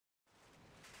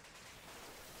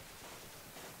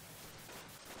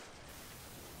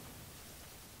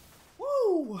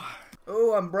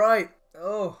Oh, I'm bright.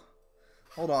 Oh,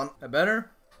 hold on. I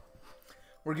better?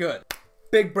 We're good.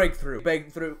 Big breakthrough.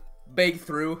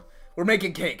 Breakthrough. We're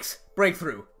making cakes.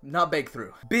 Breakthrough, not bake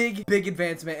through. Big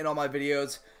advancement in all my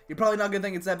videos. You're probably not gonna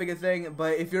think it's that big a thing,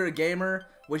 but if you're a gamer,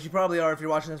 which you probably are if you're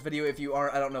watching this video, if you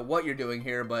aren't, I don't know what you're doing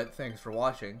here, but thanks for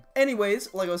watching.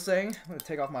 Anyways, like I was saying, I'm gonna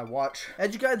take off my watch.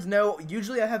 As you guys know,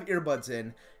 usually I have earbuds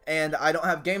in, and I don't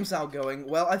have game sound going.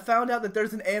 Well, I found out that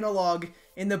there's an analog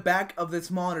in the back of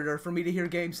this monitor for me to hear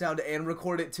game sound and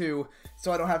record it too,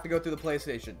 so I don't have to go through the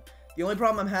PlayStation. The only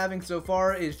problem I'm having so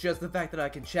far is just the fact that I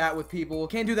can chat with people.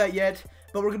 Can't do that yet,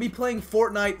 but we're gonna be playing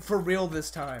Fortnite for real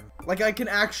this time. Like, I can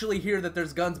actually hear that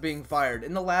there's guns being fired.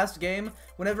 In the last game,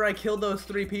 whenever I killed those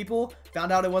 3 people,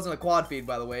 found out it wasn't a quad feed,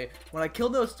 by the way. When I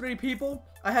killed those 3 people,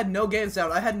 I had no game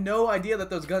sound. I had no idea that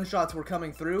those gunshots were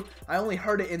coming through. I only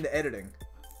heard it in the editing.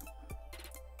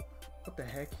 What the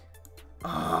heck?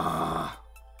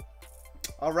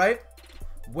 Alright.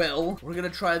 Well, we're gonna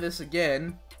try this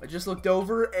again. I just looked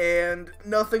over and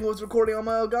nothing was recording on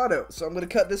my Elgato, so I'm going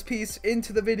to cut this piece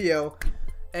into the video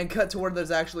and cut to where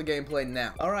there's actually gameplay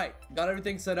now. Alright, got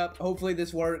everything set up. Hopefully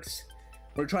this works.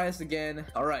 We're trying this again.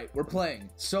 Alright, we're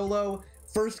playing solo.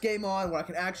 First game on where I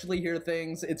can actually hear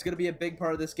things. It's going to be a big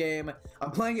part of this game. I'm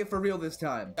playing it for real this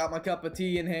time. Got my cup of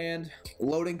tea in hand.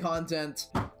 Loading content.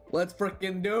 Let's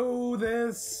freaking do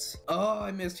this. Oh,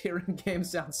 I missed hearing game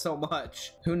sound so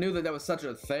much. Who knew that that was such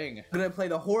a thing? I'm gonna play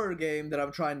the horror game that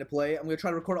I'm trying to play. I'm gonna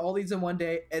try to record all these in one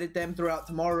day, edit them throughout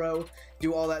tomorrow,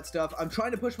 do all that stuff. I'm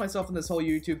trying to push myself in this whole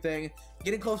YouTube thing.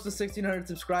 Getting close to 1,600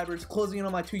 subscribers, closing in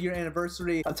on my 2-year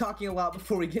anniversary. I'm talking a lot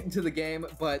before we get into the game,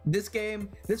 but this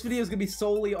video is gonna be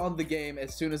solely on the game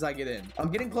as soon as I get in.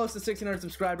 I'm getting close to 1,600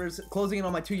 subscribers, closing in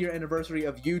on my 2-year anniversary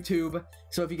of YouTube.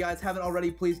 So if you guys haven't already,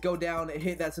 please go down and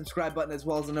hit that subscribe button as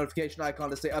well as the notification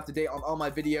icon to stay up to date on all my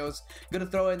videos. I'm gonna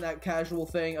throw in that casual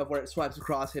thing of where it swipes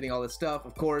across, hitting all this stuff,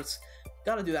 of course.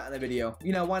 Gotta do that in a video.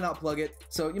 You know, why not plug it?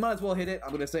 So you might as well hit it.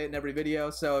 I'm gonna say it in every video.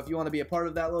 So if you want to be a part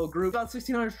of that little group, about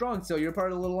 1,600 strong, so you're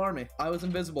part of the little army. I was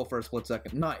invisible for a split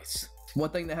second. Nice. One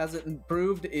thing that hasn't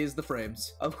improved is the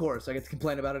frames. Of course, I get to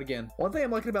complain about it again. One thing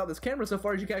I'm liking about this camera so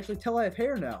far is you can actually tell I have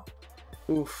hair now.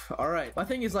 Oof, alright. My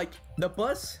thing is, like, the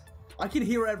bus, I can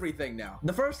hear everything now.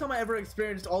 The first time I ever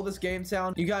experienced all this game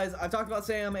sound, you guys, I've talked about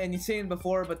Sam and you've seen him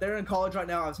before, but they're in college right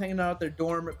now. I was hanging out at their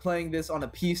dorm playing this on a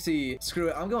PC. Screw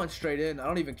it, I'm going straight in. I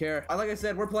don't even care. Like I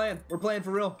said, we're playing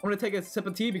for real. I'm gonna take a sip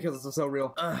of tea because it's so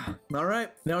real. All right,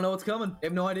 they don't know what's coming. They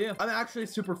have no idea. I'm actually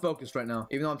super focused right now,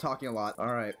 even though I'm talking a lot.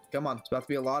 All right, come on. It's about to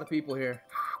be a lot of people here.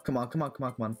 Come on, come on, come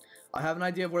on, come on. I have an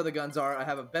idea of where the guns are. I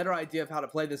have a better idea of how to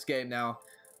play this game now.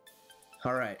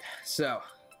 All right, so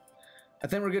I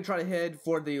think we're gonna try to head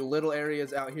for the little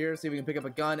areas out here, see if we can pick up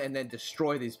a gun and then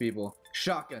destroy these people.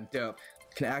 Shotgun, dope.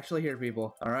 Can actually hear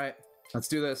people. All right, let's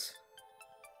do this.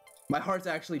 My heart's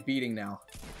actually beating now.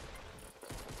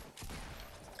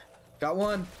 Got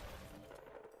one.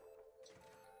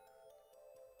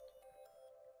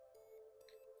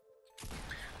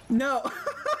 No.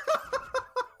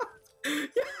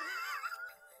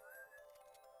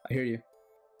 I hear you.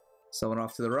 Someone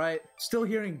off to the right. Still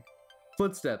hearing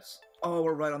footsteps. Oh,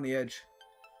 we're right on the edge.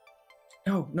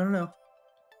 No, no, no, no.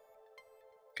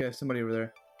 Okay, somebody over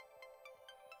there.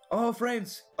 Oh,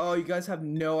 frames. Oh, you guys have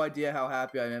no idea how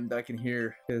happy I am that I can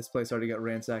hear. Okay, this place already got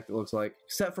ransacked, it looks like.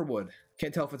 Except for wood.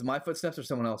 Can't tell if it's my footsteps or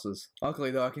someone else's.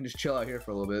 Luckily, though, I can just chill out here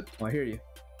for a little bit. Oh, I hear you.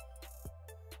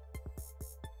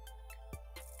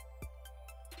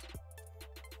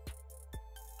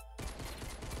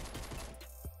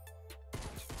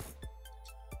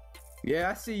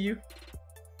 Yeah, I see you.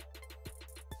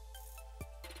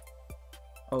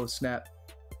 Oh, snap.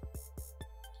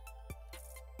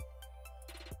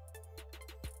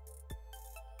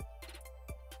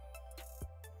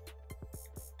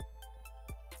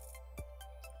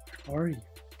 Where are you?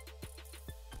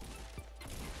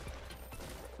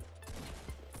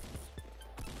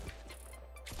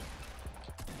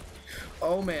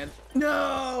 Oh, man.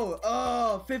 No!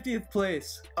 Oh, 50th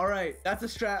place. All right, that's a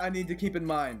strat I need to keep in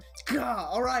mind. Gah,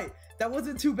 all right. That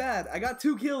wasn't too bad. I got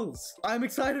 2 kills. I'm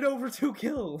excited over 2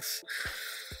 kills.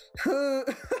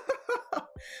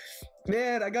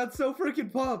 Man, I got so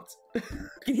freaking pumped. I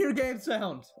can hear game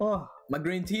sound. Oh, my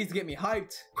green teas get me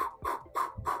hyped.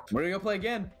 We're gonna go play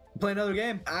again. Play another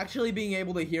game. Actually being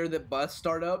able to hear the bus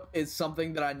start up is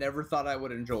something that I never thought I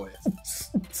would enjoy.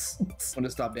 I'm gonna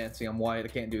stop dancing. I'm white. I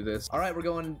can't do this. All right, we're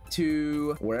going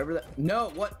to wherever that.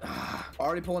 No, what?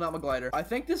 Already pulling out my glider. I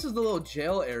think this is the little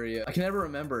jail area. I can never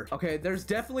remember. Okay, there's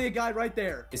definitely a guy right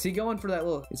there. Is he going for that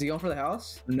little? Is he going for the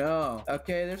house? No.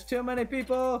 Okay, there's too many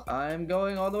people. I'm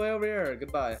going all the way over here.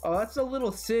 Goodbye. Oh, that's a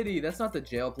little city. That's not the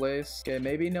jail place. Okay,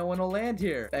 maybe no one will land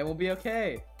here. And we'll be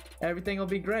okay. Everything will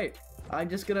be great. I'm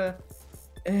just gonna...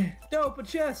 Nope, a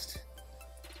chest.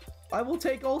 I will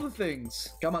take all the things.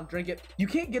 Come on, drink it. You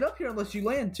can't get up here unless you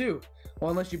land, too.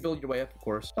 Well, unless you build your way up, of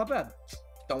course. Not bad.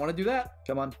 Don't want to do that.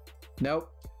 Come on. Nope.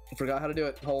 I forgot how to do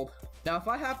it. Hold. Now, if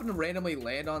I happen to randomly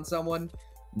land on someone,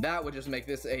 that would just make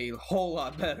this a whole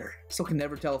lot better. Still can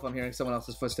never tell if I'm hearing someone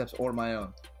else's footsteps or my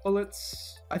own.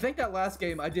 Bullets. I think that last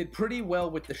game, I did pretty well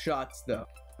with the shots, though.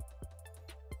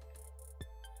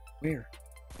 Where?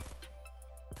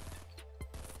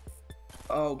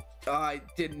 Oh, I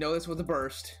didn't know this was a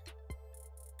burst.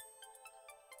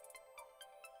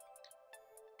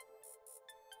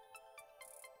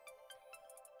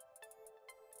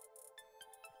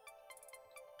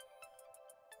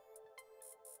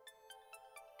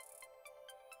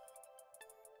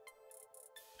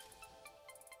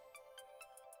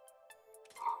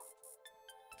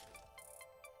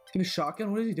 He have a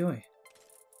shotgun? What is he doing?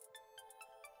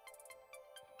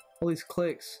 All these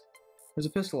clicks. There's a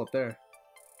pistol up there.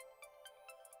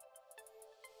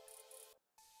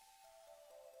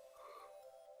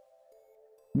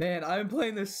 Man, I've been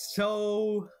playing this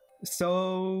so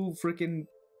freaking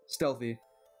stealthy.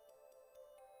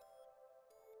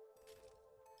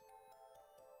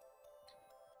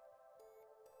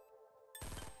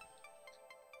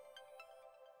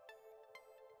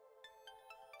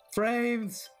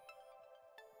 Frames!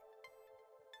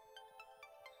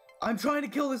 I'm trying to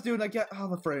kill this dude and I get all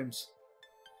the frames.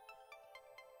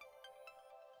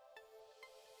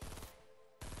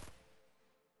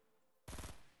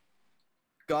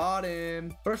 Got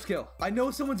him. First kill. I know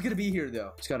someone's gonna be here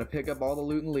though. Just gotta pick up all the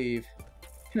loot and leave.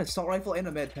 An assault rifle and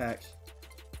a med pack.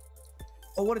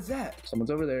 Oh, what is that?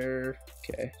 Someone's over there.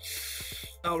 Okay.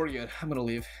 Oh, we're good. I'm gonna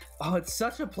leave. Oh, it's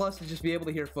such a plus to just be able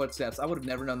to hear footsteps. I would have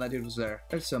never known that dude was there.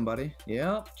 There's somebody.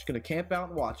 Yep. Just gonna camp out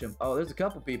and watch him. Oh, there's a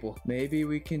couple people. Maybe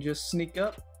we can just sneak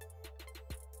up.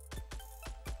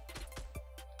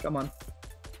 Come on.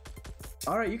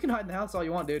 Alright, you can hide in the house all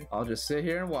you want, dude. I'll just sit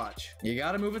here and watch. You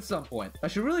gotta move at some point. I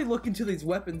should really look into these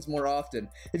weapons more often.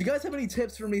 If you guys have any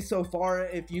tips for me so far,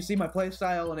 if you see my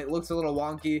playstyle and it looks a little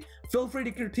wonky, feel free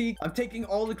to critique. I'm taking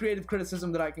all the creative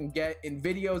criticism that I can get in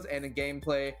videos and in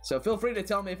gameplay, so feel free to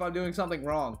tell me if I'm doing something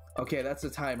wrong. Okay, that's the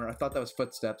timer. I thought that was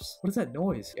footsteps. What is that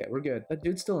noise? Yeah, we're good. That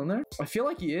dude's still in there? I feel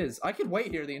like he is. I could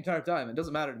wait here the entire time. It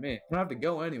doesn't matter to me. I don't have to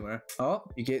go anywhere. Oh,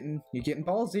 you're getting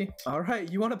ballsy.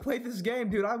 Alright, you want to play this game,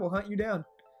 dude? I will hunt you down.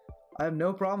 I have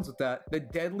no problems with that. The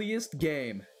deadliest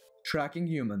game. Tracking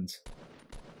humans.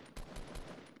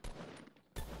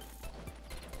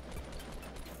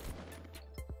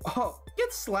 Oh,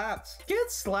 get slapped. Get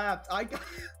slapped. I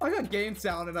got game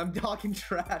sound and I'm talking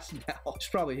trash now.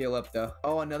 Should probably heal up though.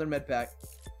 Oh, another med pack.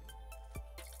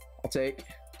 I'll take.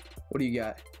 What do you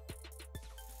got?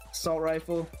 Assault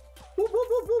rifle. Woo, woo,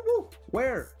 woo, woo, woo.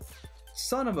 Where?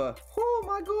 Son of a... Oh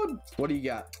my god. What do you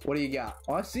got? What do you got?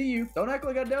 Oh, I see you. Don't act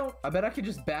like I don't. I bet I could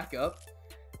just back up.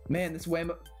 Man, this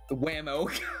whammo...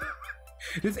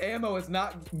 This ammo is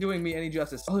not doing me any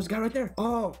justice. Oh, there's a guy right there.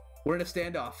 Oh, we're in a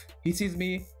standoff. He sees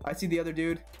me. I see the other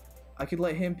dude. I could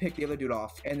let him pick the other dude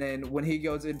off. And then when he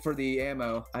goes in for the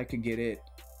ammo, I could get it.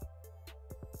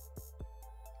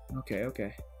 Okay,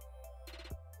 okay.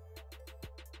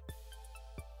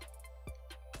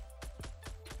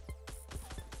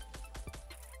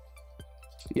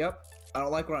 Yep, I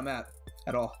don't like where I'm at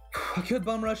all. I could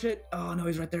bum rush it. Oh no,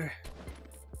 he's right there.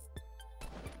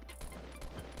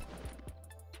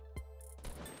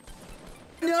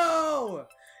 No!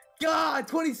 God,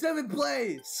 27th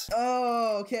place.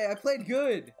 Oh, okay, I played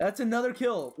good. That's another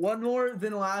kill. One more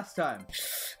than last time.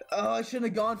 Oh, I shouldn't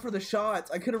have gone for the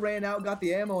shots. I could have ran out, got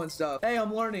the ammo and stuff. Hey,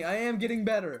 I'm learning. I am getting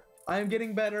better. I am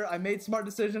getting better. I made smart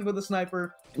decisions with the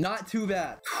sniper. Not too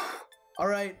bad. All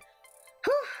right.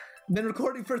 Been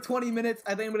recording for 20 minutes.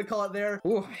 I think I'm gonna call it there.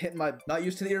 Ooh, hitting my, not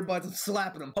used to the earbuds, I'm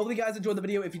slapping them. Hopefully you guys enjoyed the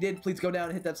video. If you did, please go down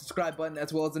and hit that subscribe button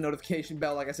as well as the notification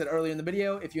bell like I said earlier in the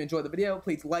video. If you enjoyed the video,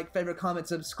 please like, favorite, comment,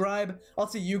 subscribe. I'll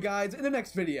see you guys in the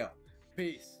next video.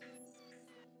 Peace.